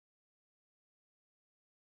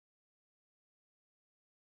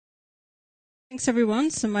Thanks,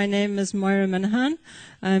 everyone. So my name is Moira Minoughan.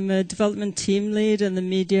 I'm a development team lead in the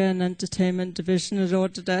Media and Entertainment Division at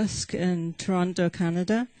Autodesk in Toronto,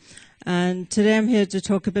 Canada. And today I'm here to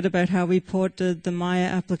talk a bit about how we ported the Maya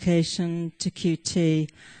application to Qt.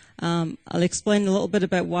 I'll explain a little bit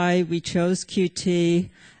about why we chose Qt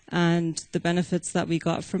and the benefits that we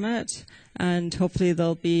got from it. And hopefully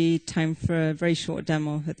there'll be time for a very short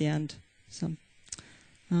demo at the end.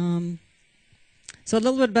 So a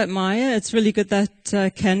little bit about Maya. It's really good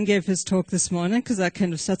that Ken gave his talk this morning because that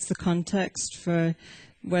kind of sets the context for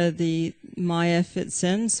where the Maya fits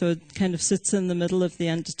in. So it kind of sits in the middle of the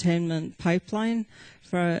entertainment pipeline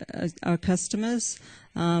for our customers.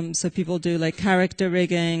 So people do like character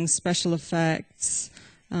rigging, special effects,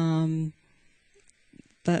 that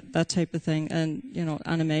type of thing, and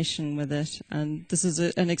animation with it. And this is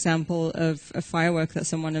an example of a firework that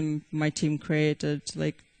someone in my team created,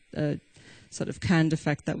 like a sort of canned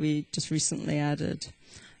effect that we just recently added.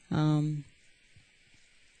 So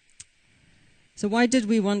why did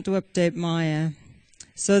we want to update Maya?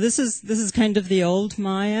 So this is kind of the old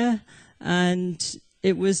Maya, and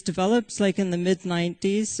it was developed like in the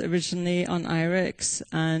mid-90s, originally on IRIX,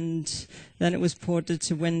 and then it was ported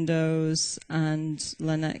to Windows and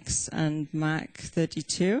Linux and Mac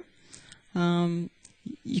 32.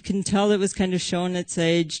 You can tell it was kind of shown its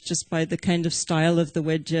age just by the kind of style of the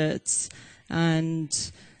widgets.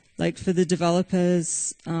 And like for the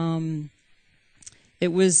developers,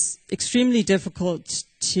 it was extremely difficult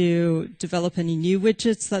to develop any new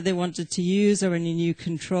widgets that they wanted to use or any new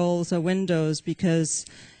controls or windows, because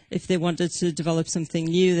if they wanted to develop something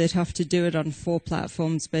new, they'd have to do it on 4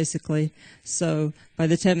 platforms, basically. So by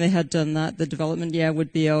the time they had done that, the development year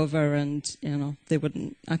would be over, and they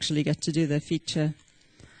wouldn't actually get to do their feature.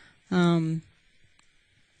 So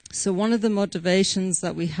one of the motivations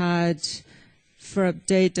that we had for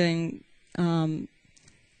updating to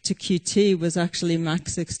Qt was actually Mac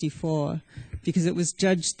 64, because it was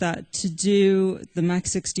judged that to do the Mac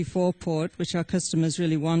 64 port, which our customers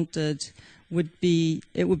really wanted, would be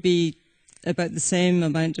about the same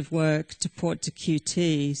amount of work to port to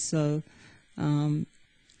Qt. So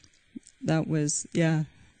that was, yeah,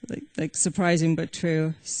 like surprising but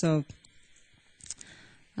true. So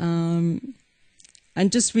and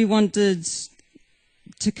just we wanted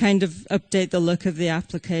to kind of update the look of the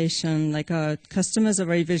application. Like our customers are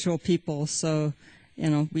very visual people, so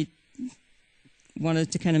we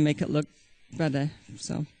wanted to kind of make it look better.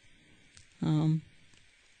 So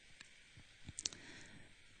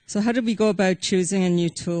so how did we go about choosing a new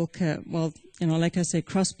toolkit? Well, like I say,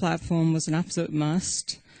 cross-platform was an absolute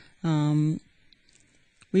must.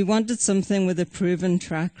 We wanted something with a proven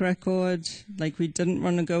track record. Like, we didn't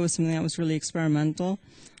want to go with something that was really experimental.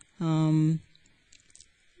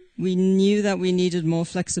 We knew that we needed more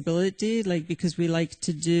flexibility, like because we like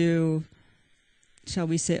to do, shall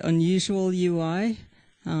we say, unusual UI.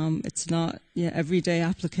 It's not everyday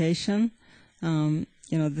application.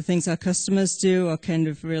 The things our customers do are kind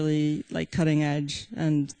of really like cutting edge,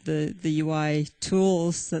 and the UI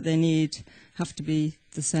tools that they need have to be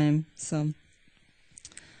the same. So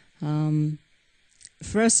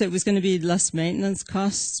for us, it was going to be less maintenance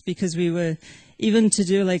costs, because we were, even to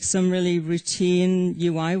do like some really routine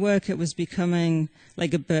UI work, it was becoming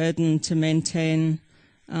like a burden to maintain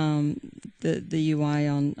the UI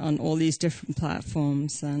on all these different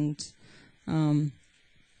platforms, and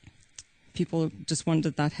people just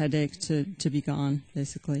wanted that headache to be gone,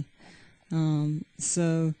 basically.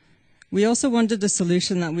 So we also wanted a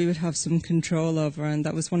solution that we would have some control over, and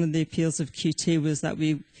that was one of the appeals of Qt, was that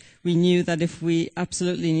we knew that if we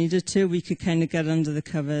absolutely needed to, we could kind of get under the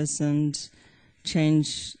covers and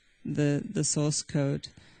change the source code.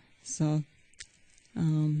 So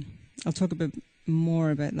I'll talk a bit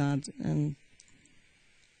more about that in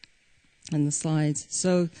the slides.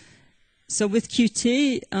 So with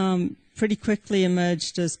Qt, pretty quickly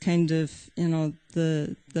emerged as kind of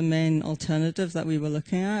the main alternative that we were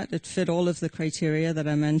looking at. It fit all of the criteria that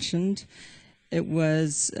I mentioned. It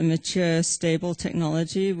was a mature, stable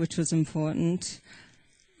technology, which was important.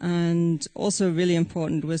 And also really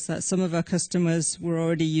important was that some of our customers were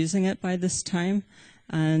already using it by this time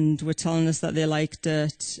and were telling us that they liked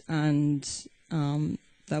it, and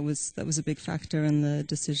that was a big factor in the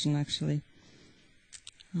decision, actually.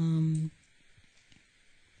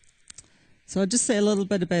 So I'll just say a little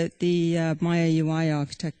bit about the Maya UI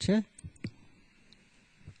architecture.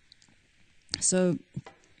 So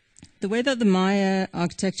the way that the Maya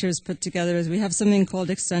architecture is put together is we have something called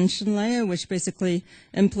extension layer, which basically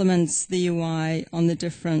implements the UI on the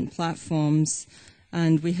different platforms.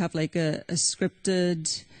 And we have like a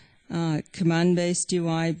scripted command-based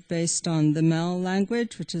UI based on the MEL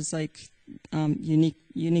language, which is like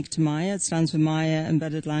unique to Maya. It stands for Maya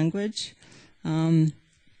Embedded Language.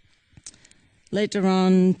 Later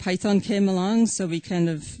on, Python came along, so we kind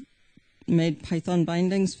of made Python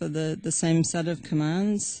bindings for the same set of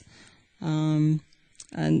commands. And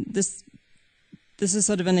this is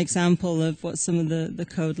sort of an example of what some of the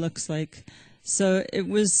code looks like. So it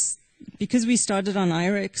was, because we started on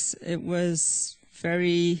IRIX, it was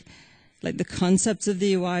very, like the concepts of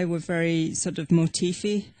the UI were very sort of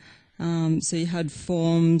motify. So you had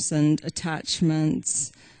forms and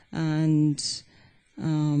attachments, and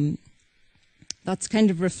that's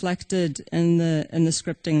kind of reflected in the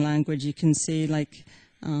scripting language. You can see like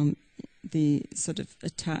the sort of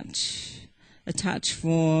attach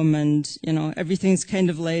form, and everything's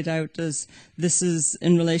kind of laid out as this is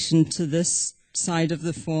in relation to this side of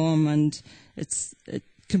the form, and it's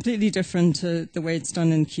completely different to the way it's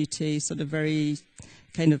done in Qt, sort of very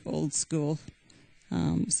kind of old school.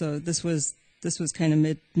 So this was kind of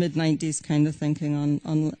mid-90s kind of thinking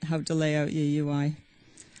on how to lay out your UI.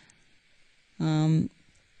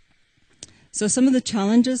 So some of the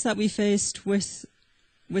challenges that we faced with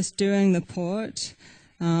doing the port,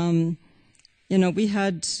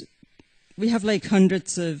 we have like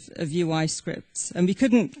hundreds of UI scripts, and we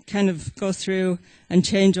couldn't kind of go through and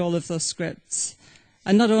change all of those scripts.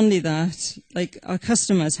 And not only that, like our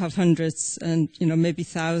customers have hundreds and maybe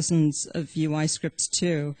thousands of UI scripts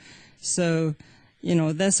too. So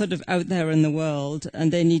they're sort of out there in the world,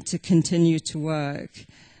 and they need to continue to work.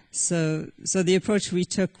 So the approach we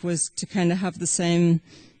took was to kind of have the same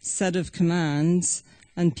set of commands,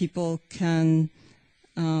 and people can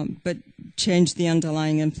but change the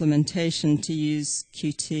underlying implementation to use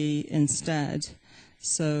Qt instead.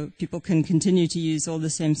 So people can continue to use all the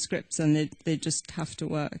same scripts, and they just have to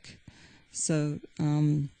work. So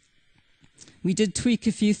we did tweak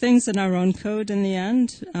a few things in our own code in the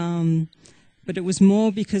end, but it was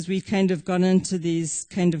more because we kind of got into these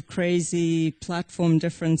kind of crazy platform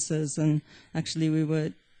differences, and actually we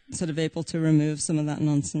were sort of able to remove some of that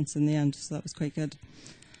nonsense in the end, so that was quite good.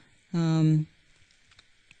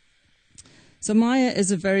 So Maya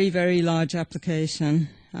is a very, very large application,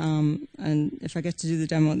 and if I get to do the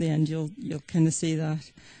demo at the end, you'll kind of see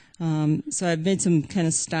that. So I've made some kind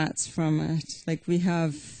of stats from it. Like we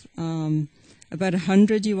have about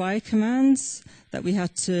 100 UI commands that we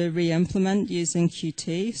had to re-implement using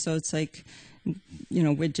Qt. So it's like,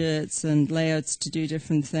 widgets and layouts to do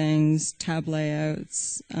different things, tab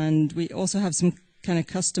layouts, and we also have some kind of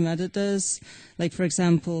custom editors, like for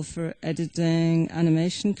example for editing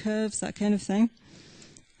animation curves, that kind of thing.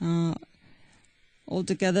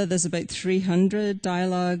 Altogether, there's about 300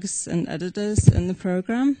 dialogues and editors in the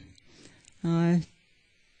program.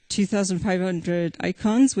 2,500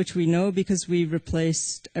 icons, which we know because we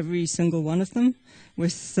replaced every single one of them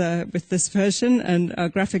with this version, and our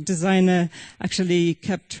graphic designer actually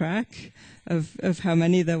kept track of how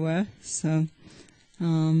many there were. So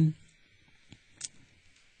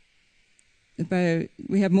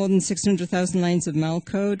we have more than 600,000 lines of MEL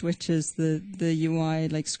code, which is the UI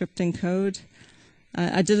like scripting code.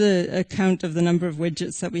 I did a count of the number of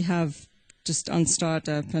widgets that we have just on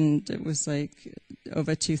startup, and it was like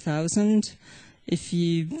over 2,000. If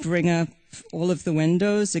you bring up all of the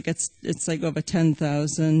windows, it's like over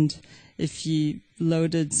 10,000. If you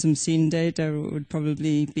loaded some scene data, it would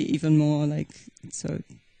probably be even more. So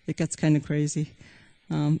it gets kind of crazy.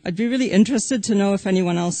 I'd be really interested to know if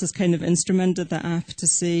anyone else has kind of instrumented the app to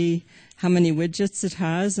see how many widgets it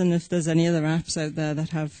has, and if there's any other apps out there that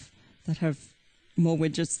have more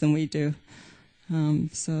widgets than we do.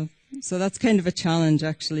 So that's kind of a challenge,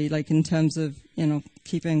 actually, like in terms of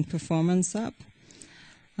keeping performance up.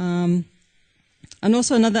 And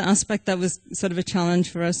also another aspect that was sort of a challenge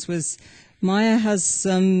for us was Maya has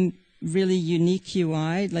some really unique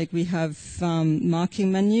UI. Like we have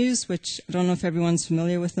marking menus, which I don't know if everyone's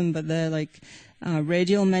familiar with them, but they're like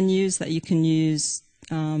radial menus that you can use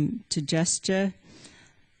to gesture.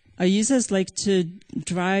 Our users like to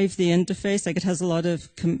drive the interface, like it has a lot of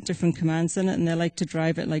different commands in it, and they like to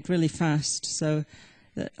drive it like really fast. So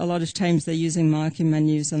a lot of times they're using marking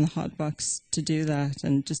menus on the hotbox to do that,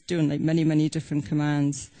 and just doing like many, many different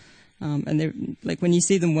commands. And they're like, when you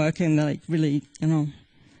see them working, they're like really,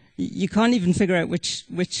 you can't even figure out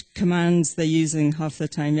which commands they're using half the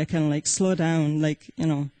time. You're kind of like, slow down, like,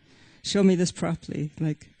 show me this properly.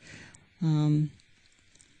 Like,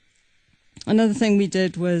 another thing we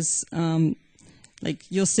did was, like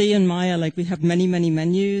you'll see in Maya, like we have many, many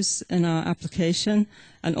menus in our application,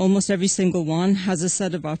 and almost every single one has a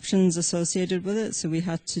set of options associated with it. So we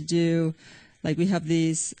had to do Like we have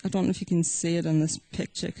these, I don't know if you can see it in this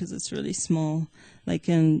picture because it's really small. Like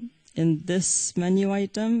in this menu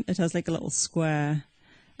item, it has like a little square,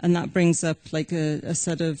 and that brings up like a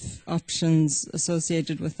set of options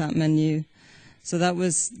associated with that menu. So that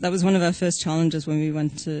was one of our first challenges when we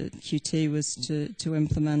went to Qt, was to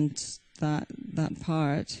implement that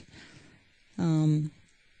part. And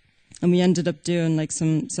we ended up doing like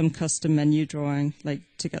some custom menu drawing, like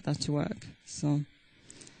to get that to work. So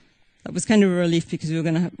that was kind of a relief because we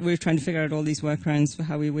were trying to figure out all these workarounds for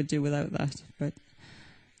how we would do without that. But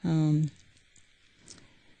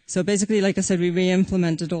so basically, like I said, we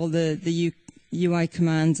re-implemented all the UI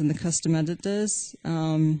commands and the custom editors.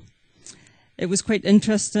 It was quite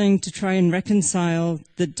interesting to try and reconcile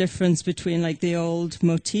the difference between like the old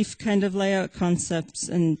motif kind of layout concepts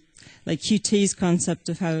and like Qt's concept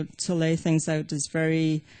of how to lay things out is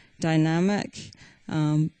very dynamic,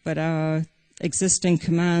 but our existing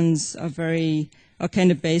commands are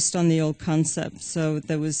kind of based on the old concept. So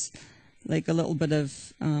there was like a little bit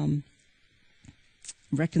of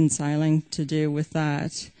reconciling to do with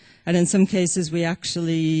that. And in some cases, we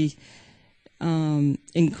actually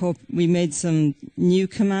we made some new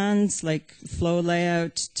commands like flow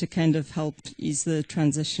layout to kind of help ease the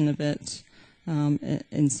transition a bit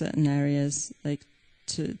in certain areas, like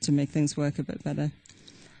to make things work a bit better.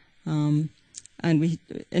 And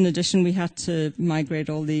in addition, we had to migrate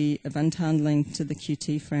all the event handling to the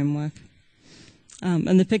Qt framework.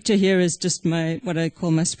 And the picture here is just what I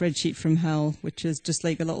call my spreadsheet from hell, which is just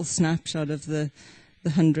like a little snapshot of the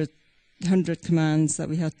 100 commands that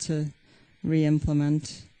we had to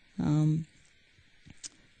re-implement to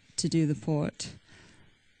do the port.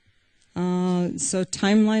 So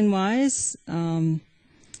timeline-wise,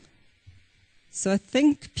 so I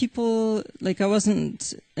think people, like I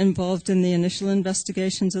wasn't involved in the initial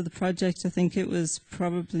investigations of the project. I think it was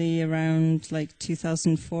probably around like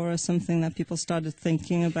 2004 or something that people started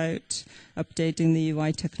thinking about updating the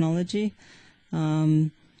UI technology.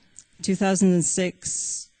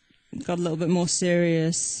 2006 got a little bit more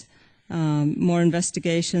serious, more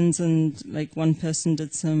investigations, and like one person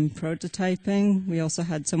did some prototyping. We also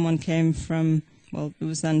had someone came from, well, it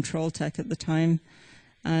was then Trolltech at the time,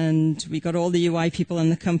 and we got all the UI people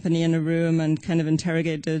in the company in a room and kind of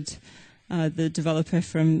interrogated the developer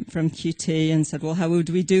from Qt and said, well, how would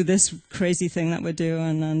we do this crazy thing that we're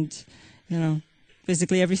doing? And, you know,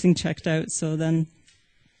 basically everything checked out. So then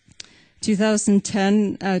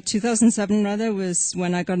 2007 rather, was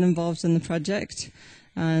when I got involved in the project.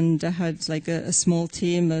 And I had like a small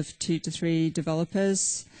team of 2 to 3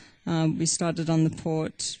 developers. We started on the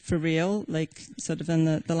port for real, like sort of in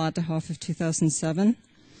the latter half of 2007.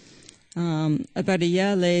 About a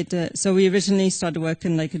year later, so we originally started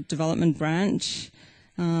working like a development branch.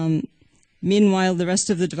 Meanwhile, the rest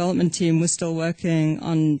of the development team was still working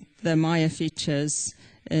on their Maya features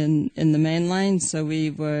in the mainline. So we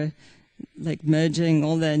were like merging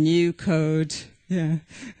all their new code. Yeah,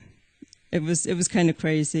 it was kind of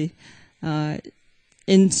crazy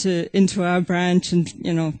into our branch, and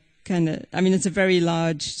you know, kind of. I mean, it's a very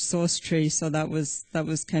large source tree, so that was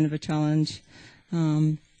kind of a challenge.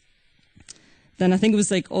 Then I think it was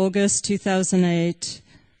like August 2008,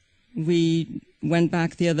 we went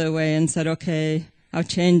back the other way and said, okay, our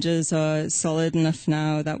changes are solid enough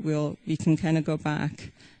now that we can kind of go back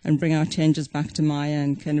and bring our changes back to Maya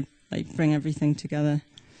and kind of like bring everything together.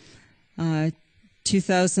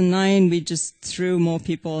 2009, we just threw more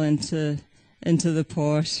people into the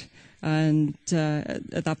port. And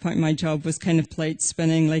at that point, my job was kind of plate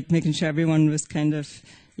spinning, like making sure everyone was kind of,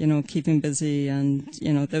 you know, keeping busy, and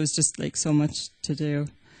you know, there was just like so much to do.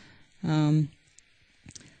 And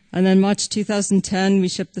then March 2010, we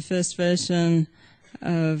shipped the first version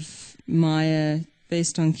of Maya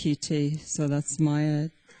based on Qt, so that's Maya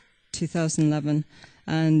 2011,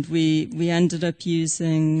 and we ended up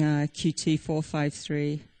using Qt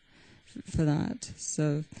 453 for that.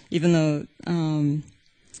 So even though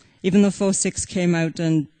 4.6 came out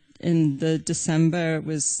in the December, it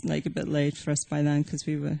was like a bit late for us by then because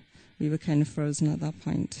we were kind of frozen at that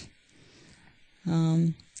point.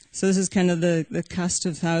 So this is kind of the cast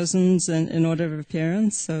of thousands in order of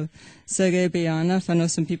appearance. So Sergey Bayanov, I know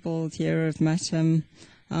some people here have met him.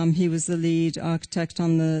 He was the lead architect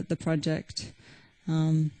on the project.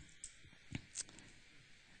 And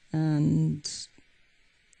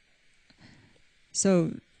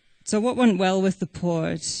so what went well with the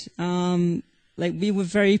port? Like we were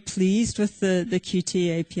very pleased with the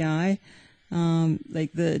Qt API.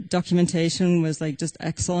 Like the documentation was like just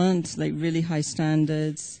excellent, like really high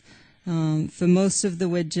standards. For most of the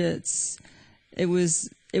widgets, it was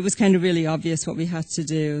kind of really obvious what we had to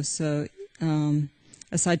do. So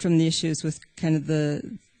aside from the issues with kind of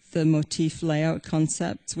the motif layout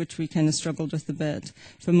concepts, which we kind of struggled with a bit,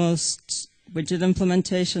 for most widget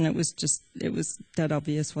implementation, it was dead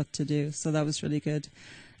obvious what to do. So that was really good.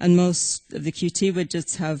 And most of the Qt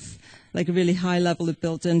widgets have like a really high level of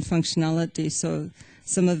built-in functionality. So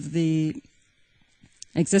some of the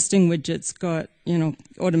existing widgets got,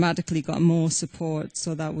 automatically got more support.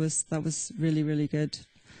 So that was really, really good.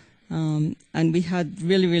 And we had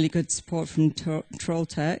really, really good support from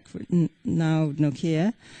Trolltech, now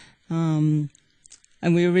Nokia.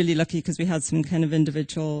 And we were really lucky because we had some kind of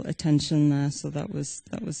individual attention there, so that was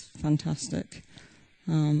fantastic.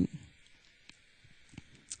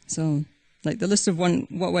 So, like, the list of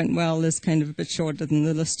what went well is kind of a bit shorter than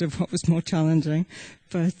the list of what was more challenging.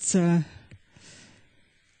 But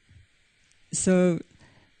so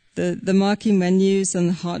the marquee menus and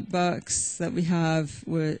the hotbox that we have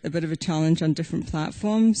were a bit of a challenge on different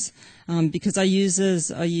platforms because our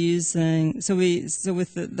users are using. So with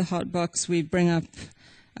the hotbox, we bring up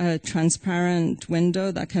a transparent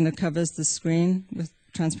window that kind of covers the screen with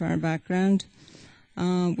transparent background,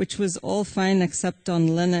 which was all fine except on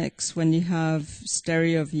Linux when you have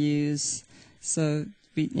stereo views. So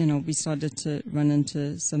we started to run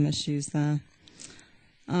into some issues there.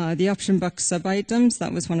 The option box sub-items,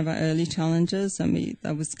 that was one of our early challenges, and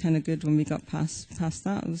that was kind of good when we got past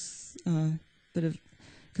that. It was a bit of,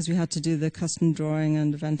 because we had to do the custom drawing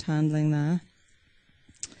and event handling there.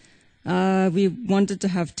 We wanted to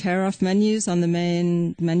have tear-off menus on the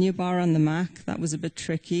main menu bar on the Mac. That was a bit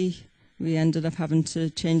tricky. We ended up having to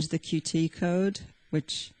change the Qt code,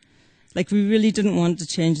 which, like, we really didn't want to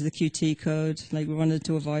change the Qt code. Like, we wanted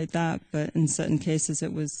to avoid that, but in certain cases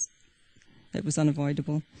it was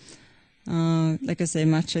unavoidable. Like I say,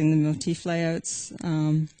 matching the motif layouts.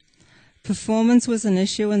 Performance was an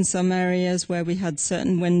issue in some areas where we had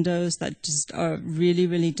certain windows that just are really,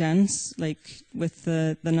 really dense, like with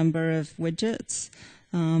the number of widgets.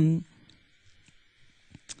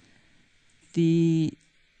 The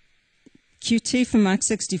Qt for Mac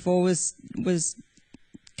 64 was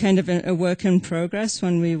kind of a work in progress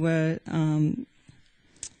when we were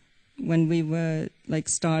like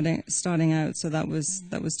starting out, so that was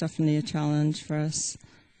definitely a challenge for us,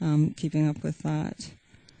 keeping up with that.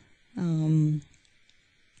 And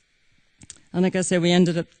like I say, we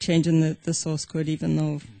ended up changing the source code, even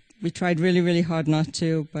though we tried really, really hard not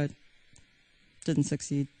to, but didn't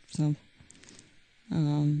succeed. So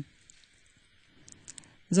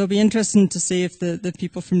it'll be interesting to see if the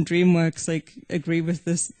people from DreamWorks like agree with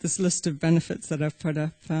this list of benefits that I've put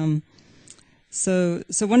up. So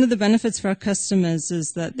one of the benefits for our customers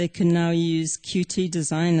is that they can now use Qt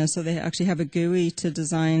Designer, so they actually have a GUI to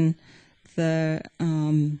design their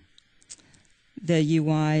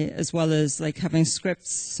UI, as well as like having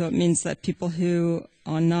scripts. So it means that people who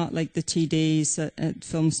are not like the TDs at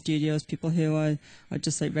film studios, people who are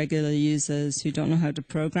just like regular users who don't know how to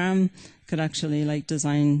program, could actually like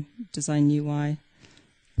design UI.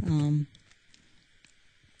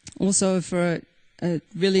 Also, for a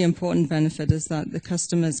really important benefit is that the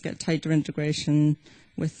customers get tighter integration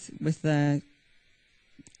with their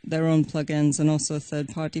own plugins and also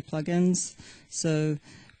third-party plugins. So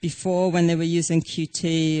before, when they were using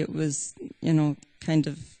Qt, it was kind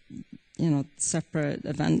of separate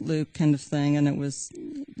event loop kind of thing, and it was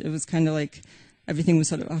kind of like everything was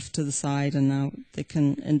sort of off to the side, and now they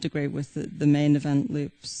can integrate with the main event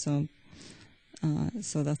loop. So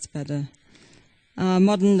that's better.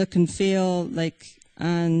 Modern look and feel,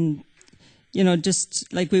 and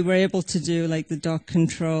just like we were able to do like the dock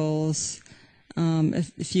controls. A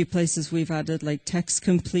few places we've added like text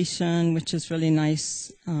completion, which is really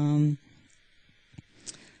nice.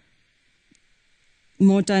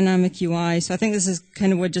 More dynamic UI. So I think this is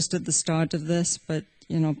kind of, we're just at the start of this, but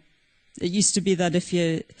it used to be that if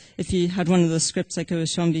you had one of those scripts like I was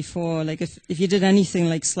shown before, like if you did anything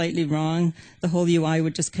like slightly wrong, the whole UI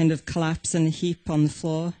would just kind of collapse in a heap on the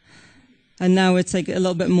floor. And now it's like a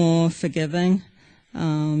little bit more forgiving.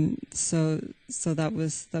 So that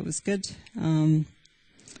was good. In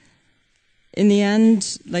the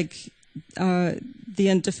end, like the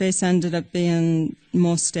interface ended up being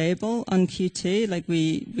more stable on Qt. Like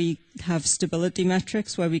we have stability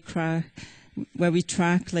metrics where we track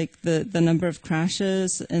like the number of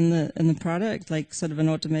crashes in the product, like sort of an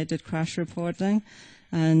automated crash reporting.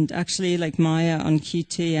 And actually, like Maya on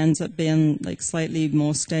Qt ends up being like slightly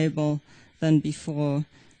more stable than before.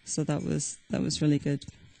 So that was really good.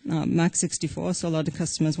 Mac 64, so a lot of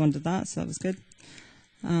customers wanted that, so that was good.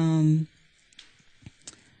 And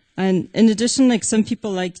in addition, like some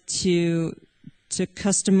people like to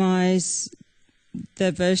customize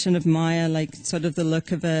their version of Maya, like sort of the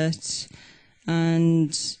look of it.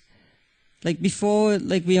 And like before,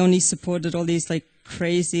 like we only supported all these like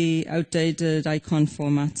crazy outdated icon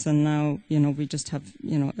formats, and now, you know, we just have,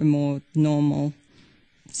 you know, a more normal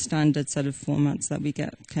standard set of formats that we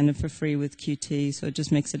get kind of for free with Qt, so it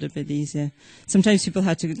just makes it a bit easier. Sometimes people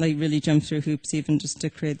had to like really jump through hoops even just to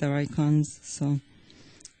create their icons, so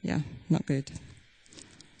yeah, not good.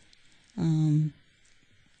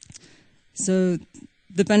 So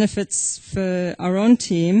the benefits for our own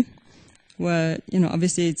team were, you know,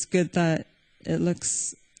 obviously it's good that it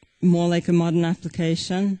looks more like a modern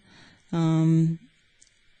application.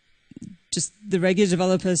 Just the regular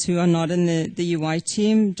developers who are not in the UI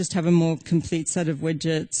team just have a more complete set of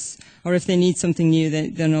widgets, or if they need something new,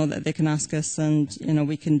 they know that they can ask us, and, you know,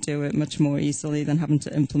 we can do it much more easily than having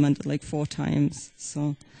to implement it like 4 times.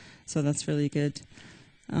 So that's really good.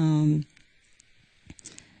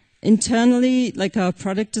 Internally, like our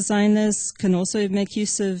product designers can also make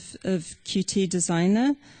use of Qt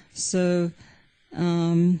Designer. So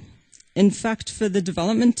in fact, for the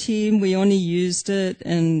development team, we only used it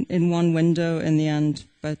in one window in the end.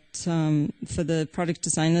 But for the product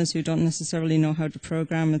designers who don't necessarily know how to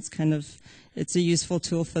program, it's a useful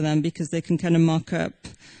tool for them, because they can kind of mock up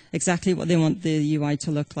exactly what they want the UI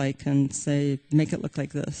to look like and say, make it look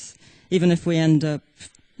like this. Even if we end up,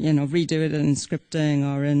 you know, redo it in scripting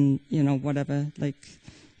or in, you know, whatever, like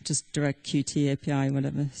just direct Qt API,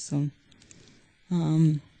 whatever. So.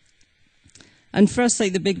 And for us,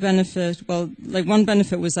 like the big benefit, well, like one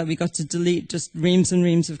benefit was that we got to delete just reams and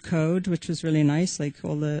reams of code, which was really nice, like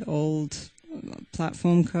all the old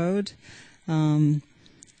platform code. And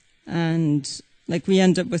like we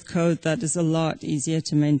end up with code that is a lot easier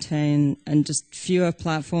to maintain and just fewer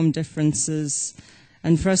platform differences.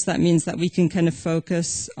 And for us, that means that we can kind of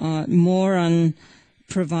focus more on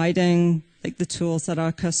providing like the tools that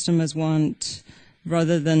our customers want,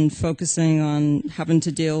 rather than focusing on having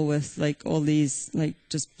to deal with like all these like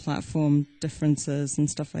just platform differences and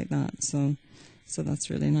stuff like that. So that's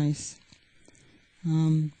really nice.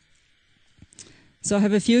 So I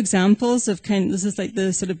have a few examples of this is like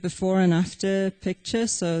the sort of before and after picture.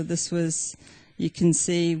 So this was, you can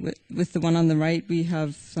see with the one on the right, we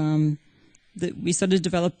have, we sort of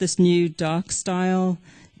developed this new dark style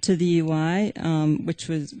to the UI, which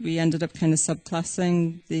was, we ended up kind of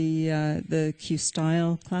subclassing the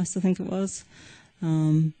QStyle class, I think it was.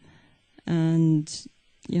 And,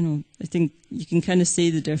 you know, I think you can kind of see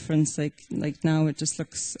the difference, like now it just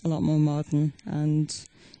looks a lot more modern. And,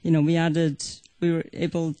 you know, we were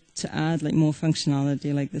able to add like more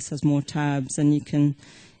functionality, like this has more tabs, and you can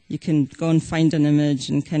go and find an image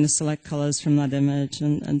and kind of select colors from that image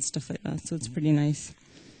and stuff like that. So it's pretty nice.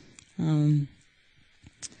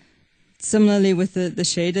 Similarly with the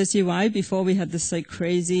shaders UI, before we had this like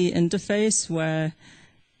crazy interface where,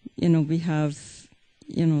 you know, we have,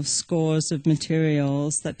 you know, scores of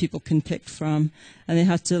materials that people can pick from, and they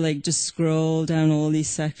had to like just scroll down all these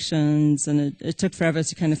sections, and it took forever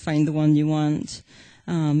to kind of find the one you want.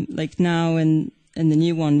 Like now in the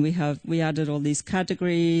new one, we added all these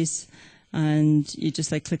categories, and you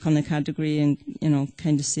just like click on the category and, you know,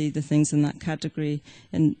 kind of see the things in that category.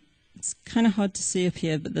 And it's kind of hard to see up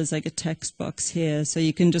here, but there's like a text box here, so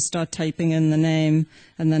you can just start typing in the name,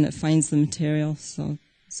 and then it finds the material. So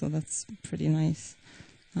that's pretty nice.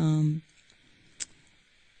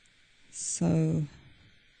 So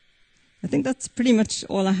I think that's pretty much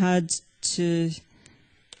all I had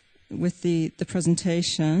with the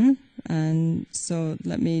presentation. And so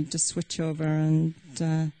let me just switch over and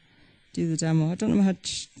do the demo. I don't know how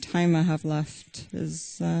much time I have left.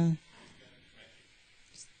 Is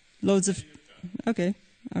loads of, okay,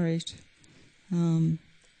 all right.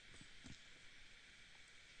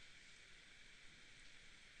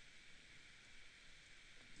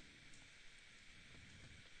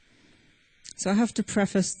 So I have to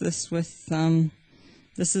preface this with,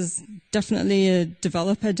 this is definitely a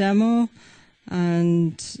developer demo,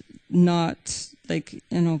 and not like,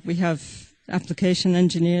 you know, we have application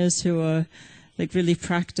engineers who are like really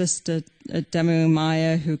practiced at demoing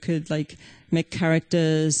Maya, who could like make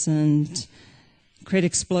characters and create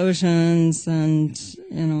explosions and,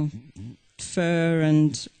 you know, fur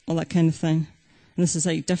and all that kind of thing. And this is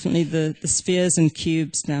like definitely the spheres and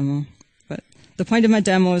cubes demo. But the point of my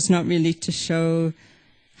demo is not really to show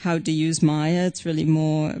how to use Maya. It's really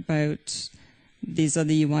more about these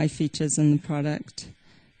other UI features in the product.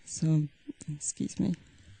 So, excuse me.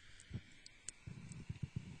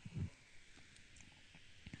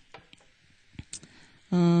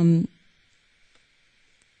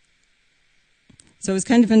 So it was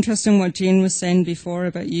kind of interesting what Jean was saying before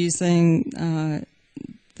about using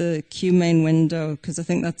the Q main window, because I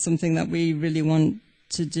think that's something that we really want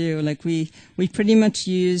to do. Like we pretty much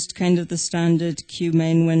used kind of the standard Q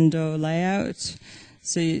main window layout.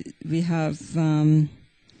 So we have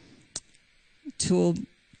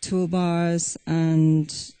toolbars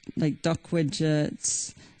and like dock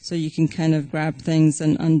widgets, so you can kind of grab things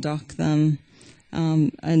and undock them.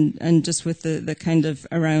 And just with the kind of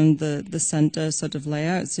around the center sort of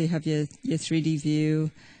layout. So you have your 3D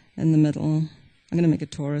view in the middle. I'm going to make a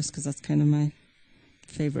torus because that's kind of my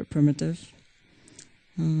favorite primitive.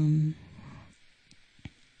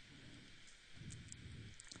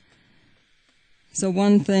 So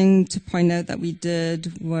one thing to point out that we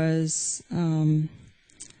did was on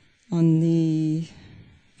the,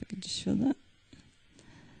 if I could just show that.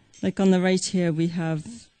 Like on the right here, we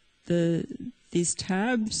have these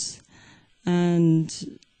tabs,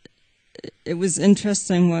 and it was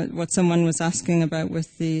interesting what someone was asking about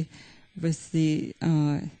with the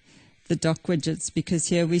dock widgets, because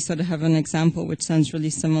here we sort of have an example which sounds really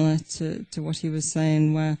similar to what he was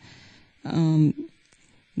saying, where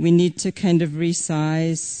we need to kind of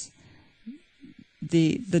resize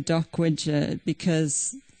the dock widget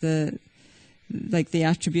because the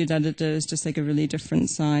attribute editor is just like a really different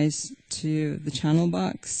size to the channel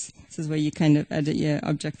box. This is where you kind of edit your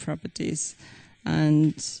object properties.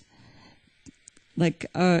 And like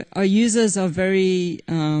our users are very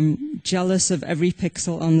jealous of every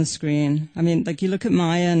pixel on the screen. I mean, like you look at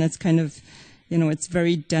Maya and it's kind of, it's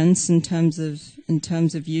very dense in terms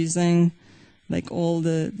of using like all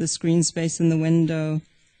the screen space in the window.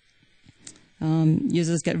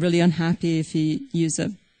 Users get really unhappy if you use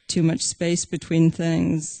up too much space between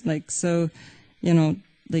things. Like, so,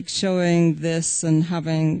 like showing this and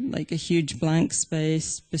having like a huge blank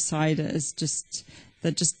space beside it is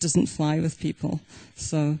that just doesn't fly with people.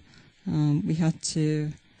 So we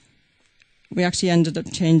actually ended up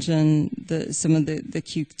changing some of the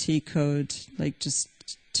Qt code, like just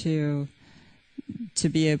to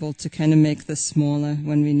be able to kind of make this smaller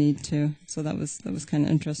when we need to. So that was kind of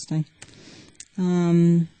interesting.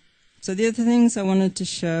 So the other things I wanted to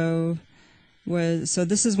show was, so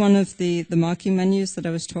this is one of the marquee menus that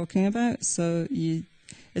I was talking about. So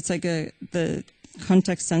it's like the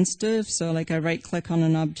context sensitive. So like I right click on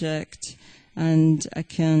an object and I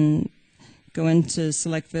can go into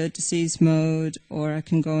select vertices mode, or I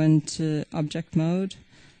can go into object mode.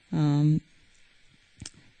 And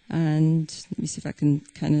let me see if I can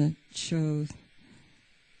kind of show,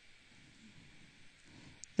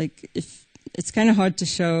 like if it's kind of hard to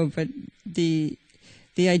show, but the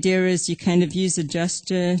idea is you kind of use a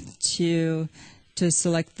gesture to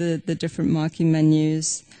select the different marquee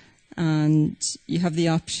menus, and you have the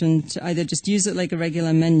option to either just use it like a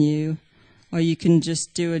regular menu, or you can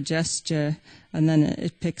just do a gesture and then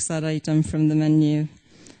it picks that item from the menu.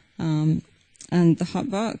 And the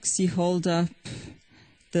hotbox, you hold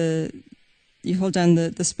down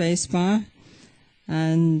the space bar,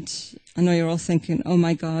 and I know you're all thinking, oh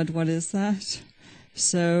my God, what is that?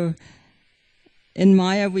 So in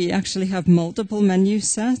Maya, we actually have multiple menu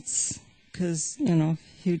sets because,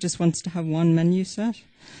 who just wants to have one menu set?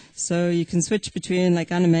 So you can switch between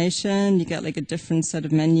like animation, you get like a different set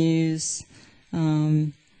of menus,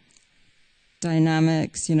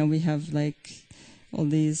 dynamics, we have like all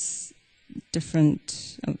these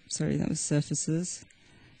different, oh, sorry, that was surfaces.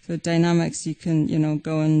 So dynamics, you can,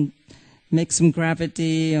 go and make some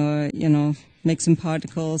gravity or, make some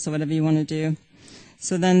particles or whatever you want to do.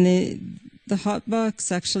 So then the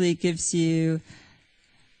hotbox actually gives you,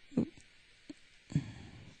 oh,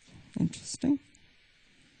 interesting.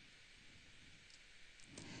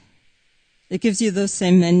 It gives you those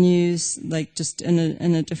same menus, like just in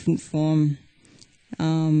a different form.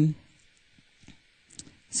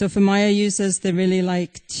 So for Maya users, they really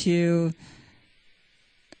like to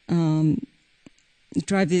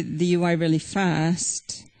drive the UI really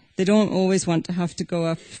fast. They don't always want to have to go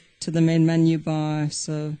up to the main menu bar.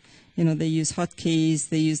 So, they use hotkeys,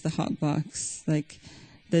 they use the hotbox. Like,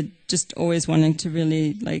 they're just always wanting to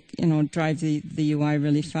really, drive the UI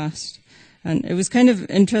really fast. And it was kind of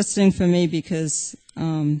interesting for me because,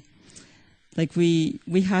 we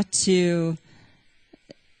had to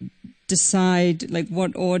decide,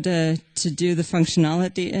 what order to do the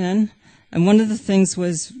functionality in. And one of the things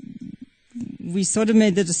was we sort of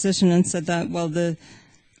made the decision and said that, well,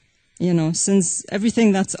 since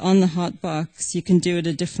everything that's on the hotbox, you can do it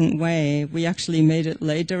a different way. We actually made it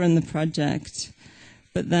later in the project.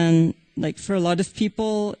 But then, for a lot of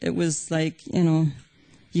people, it was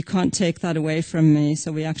you can't take that away from me.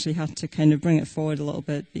 So we actually had to kind of bring it forward a little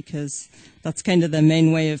bit, because that's kind of their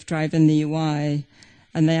main way of driving the UI.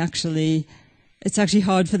 And it's actually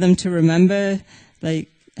hard for them to remember, like,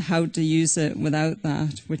 how to use it without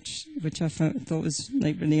that, which I thought was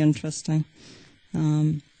like really interesting.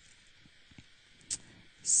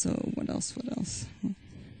 So what else?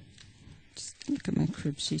 Just look at my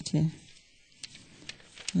crib sheet here.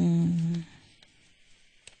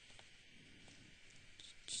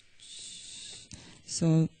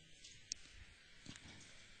 So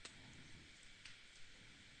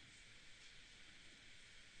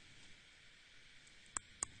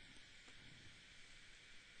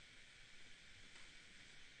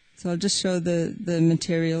I'll just show the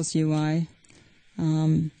materials UI.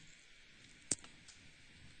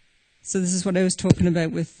 So this is what I was talking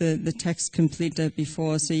about with the text completer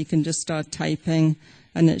before. So you can just start typing,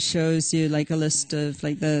 and it shows you like a list of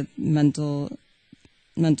like the mental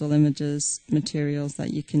images, materials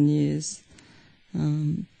that you can use.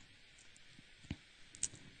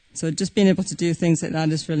 So just being able to do things like that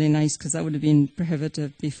is really nice, because that would have been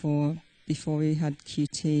prohibitive before we had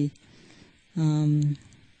Qt.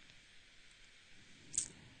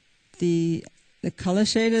 The color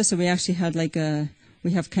shader, so we actually had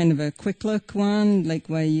we have kind of a quick look one, like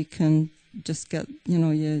where you can just get,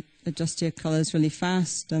 you adjust your colors really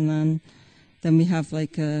fast, and then we have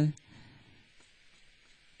like the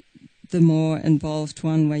more involved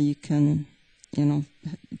one where you can,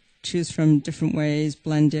 choose from different ways,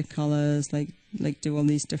 blend your colors, like do all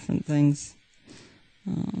these different things.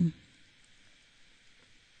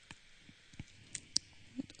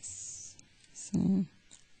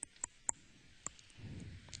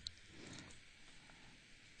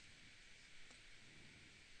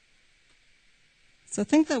 So I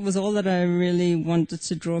think that was all that I really wanted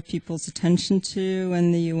to draw people's attention to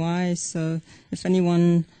in the UI. So if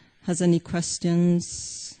anyone has any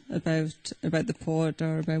questions about the port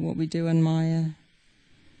or about what we do in Maya. Any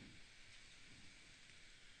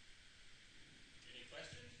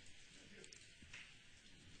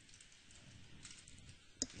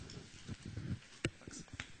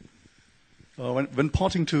questions? When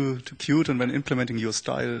porting to Qt and when implementing your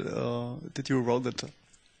style, did you roll that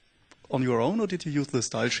on your own, or did you use the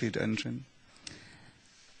style sheet engine?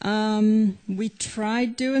 We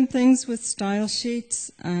tried doing things with style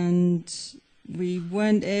sheets, and we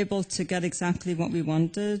weren't able to get exactly what we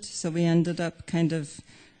wanted, so we ended up kind of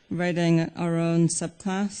writing our own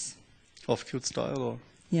subclass. Of Qt style, or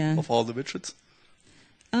yeah, of all the widgets?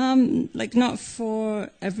 Like not for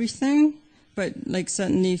everything, but like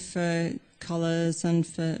certainly for colors and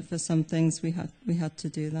for some things we had to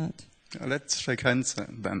do that. Let's shake hands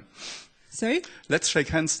then. Sorry? Let's shake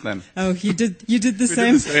hands then. Oh, you did the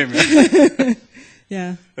same? We did the same,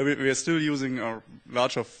 yeah. Yeah. We are still using our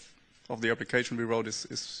large of the application we wrote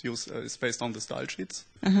is based on the style sheets,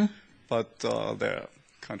 but there are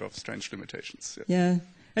kind of strange limitations. Yeah.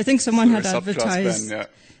 I think someone so had advertised. Then,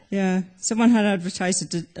 yeah, someone had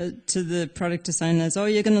advertised it to the product designers. Oh,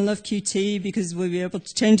 you're going to love Qt because we'll be able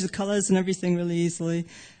to change the colors and everything really easily.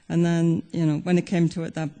 And then, when it came to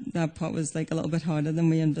it, that part was like a little bit harder than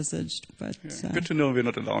we envisaged. But good to know we're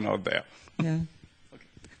not alone out there. Yeah, okay.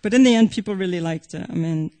 But in the end, people really liked it. I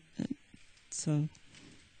mean, so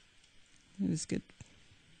it was good.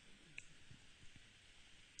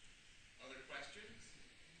 Other questions?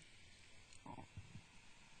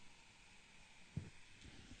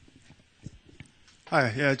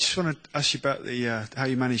 Hi, yeah, I just want to ask you about the how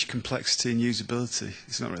you manage complexity and usability.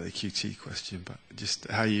 It's not really a Qt question, but just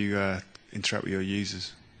how you interact with your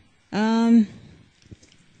users. That's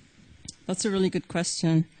a really good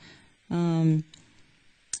question.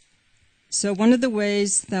 So one of the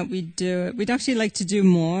ways that we do it, we'd actually like to do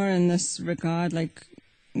more in this regard. Like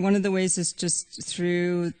one of the ways is just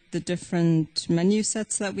through the different menu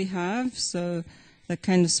sets that we have. So they're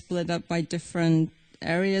kind of split up by different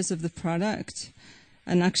areas of the product.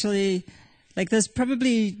 And actually, like there's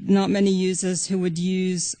probably not many users who would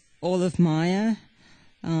use all of Maya.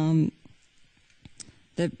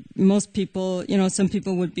 Most people, some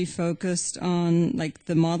people would be focused on like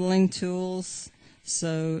the modeling tools.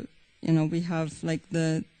 So, we have like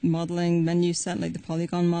the modeling menu set, like the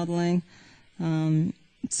polygon modeling.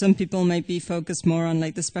 Some people might be focused more on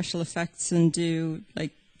like the special effects and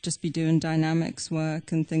just be doing dynamics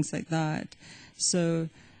work and things like that. So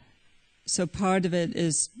part of it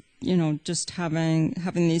is, just having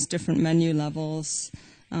these different menu levels.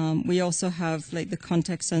 We also have like the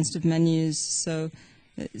context-sensitive menus.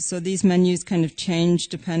 So these menus kind of change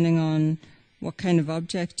depending on what kind of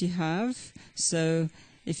object you have. So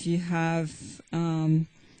if you have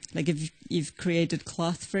like if you've created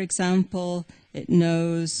cloth, for example, it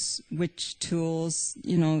knows which tools,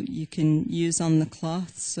 you can use on the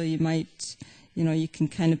cloth. So you might, you can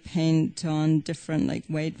kind of paint on different like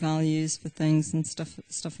weight values for things and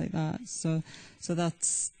stuff like that. So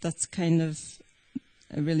that's kind of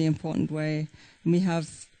a really important way. And we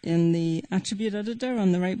have in the attribute editor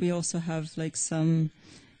on the right, we also have like some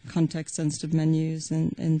context-sensitive menus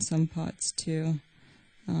in some parts too,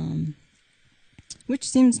 which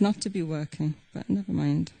seems not to be working, but never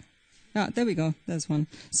mind. Ah, there we go. There's one.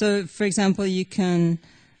 So, for example, you can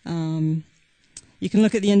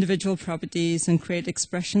look at the individual properties and create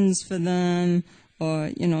expressions for them, or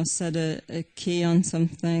set a key on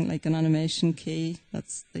something like an animation key.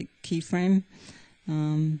 That's the keyframe.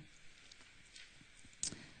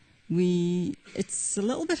 It's a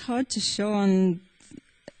little bit hard to show on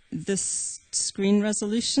this screen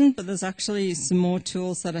resolution, but there's actually some more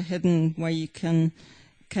tools that are hidden where you can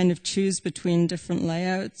kind of choose between different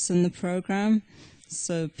layouts in the program,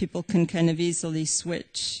 so people can kind of easily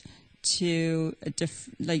switch to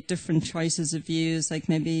different choices of views, like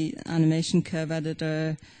maybe animation curve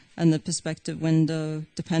editor and the perspective window,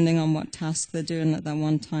 depending on what task they're doing at that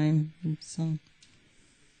one time. So,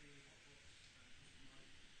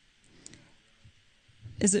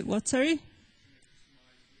 is it what? Sorry.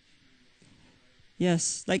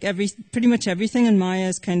 Yes, like pretty much everything in Maya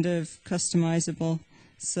is kind of customizable.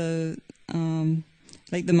 So,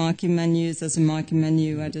 like the marking menus, there's a marking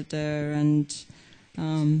menu editor, and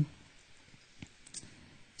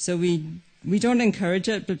so we don't encourage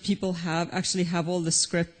it, but people actually have all the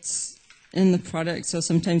scripts in the product. So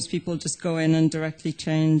sometimes people just go in and directly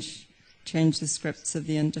change the scripts of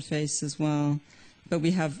the interface as well. But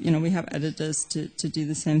we have editors to do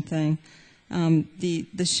the same thing.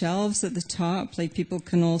 The shelves at the top, like people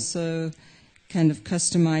can also kind of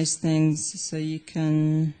customize things. So you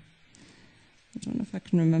can, I don't know if I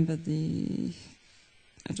can remember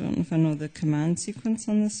I don't know if I know the command sequence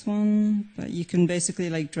on this one, but you can basically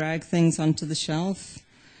like drag things onto the shelf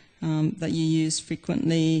that you use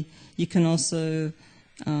frequently. You can also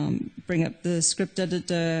bring up the script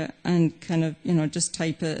editor and kind of, just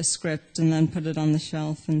type a script and then put it on the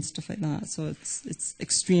shelf and stuff like that. So it's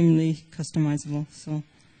extremely customizable. So,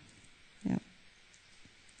 yeah.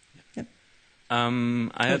 Yep.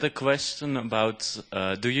 I had a question about,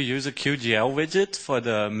 do you use a QGL widget for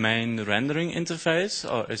the main rendering interface,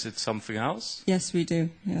 or is it something else? Yes, we do,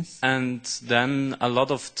 yes. And then a lot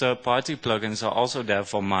of third-party plugins are also there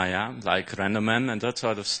for Maya, like RenderMan and that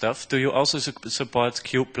sort of stuff. Do you also support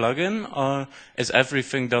Qt plugin, or is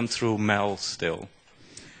everything done through Mel still?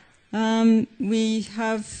 We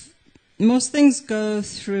have, most things go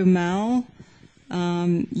through Mel.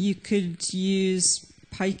 You could use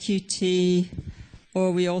PyQt,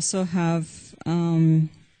 or we also have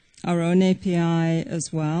our own API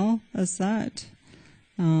as well as that.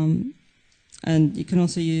 And you can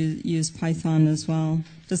also use Python as well.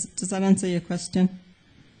 Does that answer your question?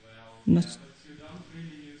 Well, yeah, but you don't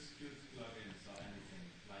really use Qt plugins or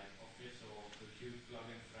anything, like official the Qt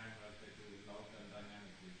plugin framework that you load them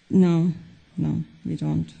dynamically? No, we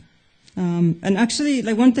don't. And actually,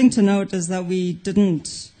 like one thing to note is that we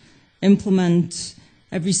didn't implement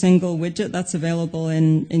every single widget that's available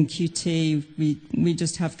in Qt. We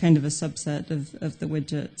just have kind of a subset of the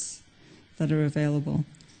widgets that are available.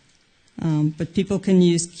 But people can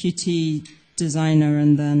use Qt Designer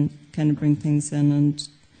and then kind of bring things in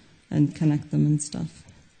and connect them and stuff.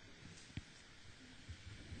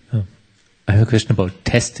 Oh, I have a question about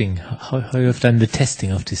testing. How you have done the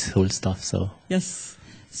testing of this whole stuff? So yes,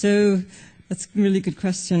 so that's a really good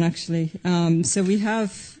question actually. So we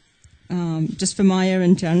have. Just for Maya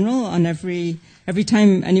in general, on every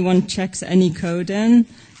time anyone checks any code in,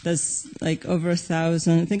 there's like over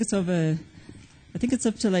 1,000. I think it's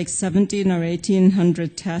up to like 17 or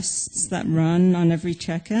 1,800 tests that run on every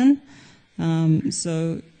check-in.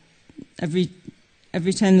 So every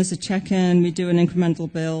time there's a check-in, we do an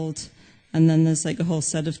incremental build, and then there's like a whole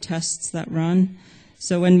set of tests that run.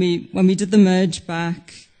 So when we did the merge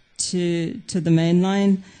back to the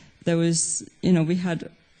mainline, there was we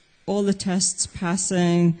had all the tests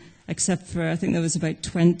passing, except for I think there was about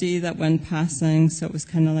 20 that went passing. So it was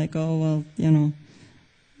kind of like, oh well,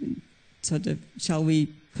 sort of, shall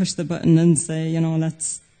we push the button and say,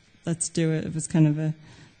 let's do it? It was kind of a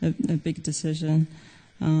big decision,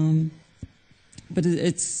 but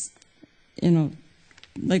it's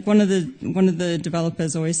like one of the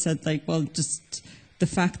developers always said, like, well, just the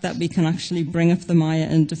fact that we can actually bring up the Maya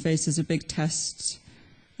interface is a big test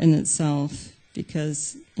in itself.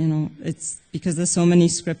 Because it's because there's so many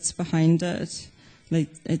scripts behind it, like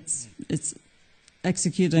it's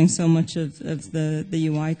executing so much of the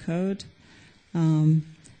UI code.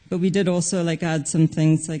 But we did also like add some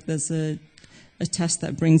things, like there's a test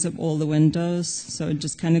that brings up all the windows, so it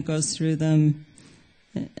just kind of goes through them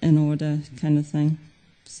in order, kind of thing.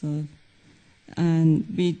 So, and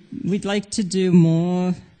we'd like to do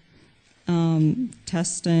more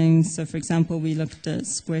testing. So, for example, we looked at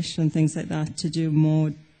Squish and things like that to do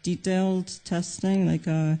more detailed testing.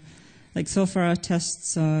 Like so far, our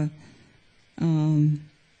tests are.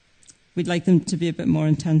 We'd like them to be a bit more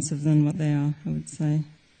intensive than what they are, I would say.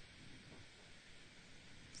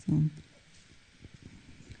 So.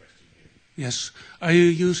 Yes. Are you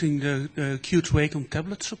using the Qt Wacom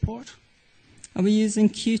tablet support? Are we using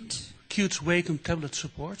Qt? Qt Wacom tablet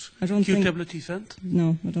support? I don't think. Qt tablet event?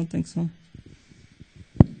 No, I don't think so.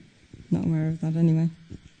 Not aware of that anyway.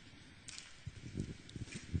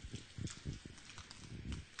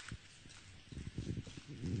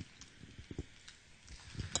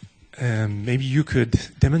 Maybe you could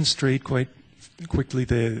demonstrate quite quickly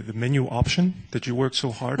the menu option that you worked so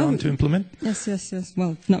hard on to implement? Yes.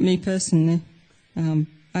 Well, not me personally.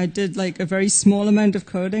 I did like a very small amount of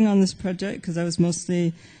coding on this project because I was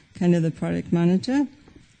mostly kind of the product manager.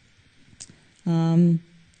 So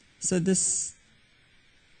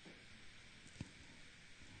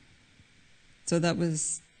that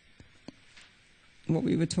was what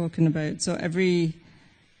we were talking about. So everything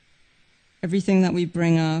that we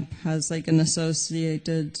bring up has like an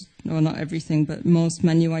associated, or not everything, but most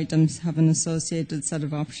menu items have an associated set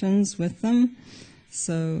of options with them.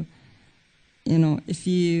 So, you know, if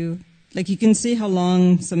you can see how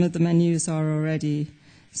long some of the menus are already.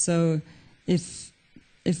 So if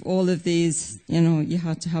all of these, you know, you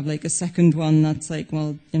had to have like a second one that's like,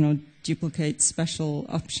 well, you know, duplicate special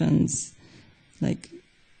options, like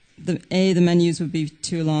the menus would be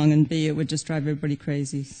too long, and B, it would just drive everybody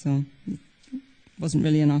crazy. So it wasn't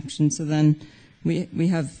really an option. So then we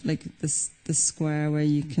have like this square where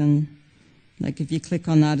you can, like if you click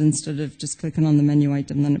on that instead of just clicking on the menu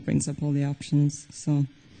item, then it brings up all the options. So,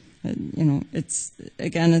 you know, it's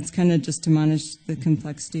kind of just to manage the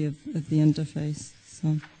complexity of the interface.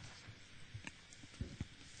 So.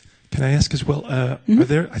 Can I ask as well, I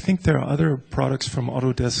think there are other products from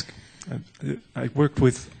Autodesk. I worked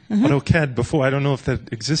with AutoCAD before. I don't know if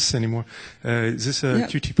that exists anymore. Is this a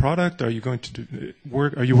Qt product? Are you going to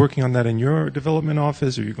Are you working on that in your development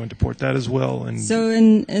office? Are you going to port that as well? And so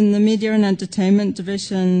in the media and entertainment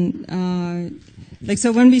division,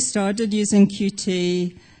 so when we started using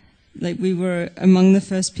Qt, like we were among the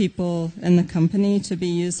first people in the company to be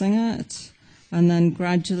using it, and then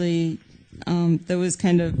gradually there was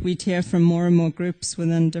we'd hear from more and more groups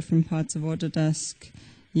within different parts of Autodesk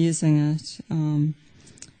using it.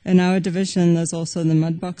 In our division, there's also the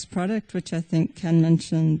Mudbox product, which I think Ken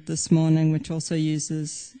mentioned this morning, which also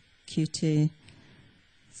uses Qt.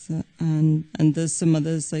 So, and there's some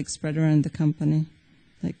others like spread around the company.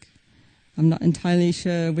 Like, I'm not entirely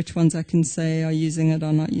sure which ones I can say are using it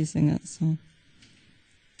or not using it. So,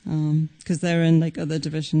 because they're in like other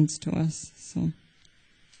divisions to us. So,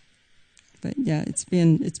 but yeah, it's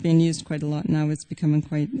being used quite a lot now. It's becoming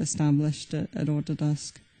quite established at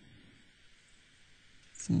Autodesk.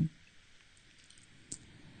 So.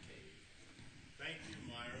 Thank you,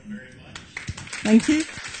 Moira, very much. Thank you.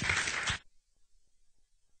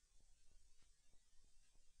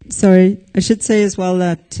 Sorry, I should say as well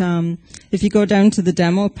that if you go down to the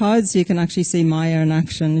demo pods, you can actually see Moira in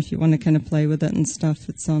action if you want to kind of play with it and stuff.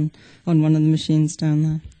 It's on one of the machines down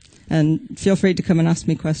there. And feel free to come and ask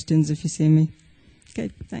me questions if you see me.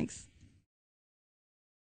 Okay, thanks.